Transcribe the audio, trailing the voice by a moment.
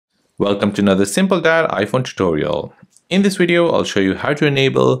Welcome to another Simple Dad iPhone tutorial. In this video, I'll show you how to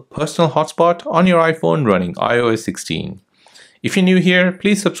enable personal hotspot on your iPhone running iOS 16. If you're new here,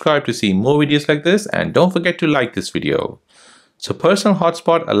 please subscribe to see more videos like this and don't forget to like this video. So personal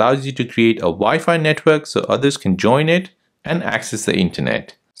hotspot allows you to create a Wi-Fi network so others can join it and access the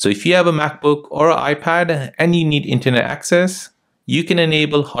internet. So if you have a MacBook or an iPad and you need internet access, you can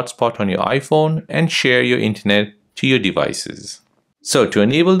enable hotspot on your iPhone and share your internet to your devices. So to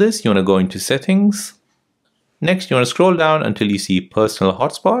enable this, you want to go into settings. Next, you want to scroll down until you see personal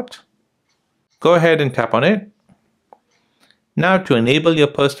hotspot. Go ahead and tap on it. Now to enable your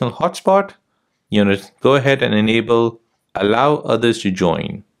personal hotspot, you want to go ahead and enable allow others to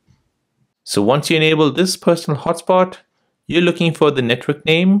join. So once you enable this personal hotspot, you're looking for the network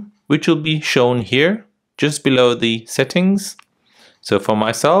name, which will be shown here just below the settings. So for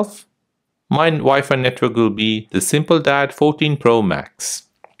myself, my Wi-Fi network will be the Simple Dad 14 Pro Max.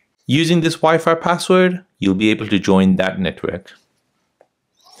 Using this Wi-Fi password, you'll be able to join that network.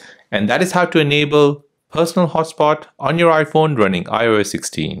 And that is how to enable personal hotspot on your iPhone running iOS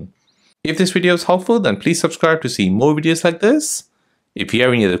 16. If this video is helpful, then please subscribe to see more videos like this. If you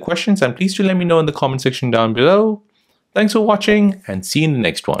have any other questions, then please do let me know in the comment section down below. Thanks for watching and see you in the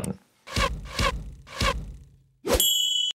next one.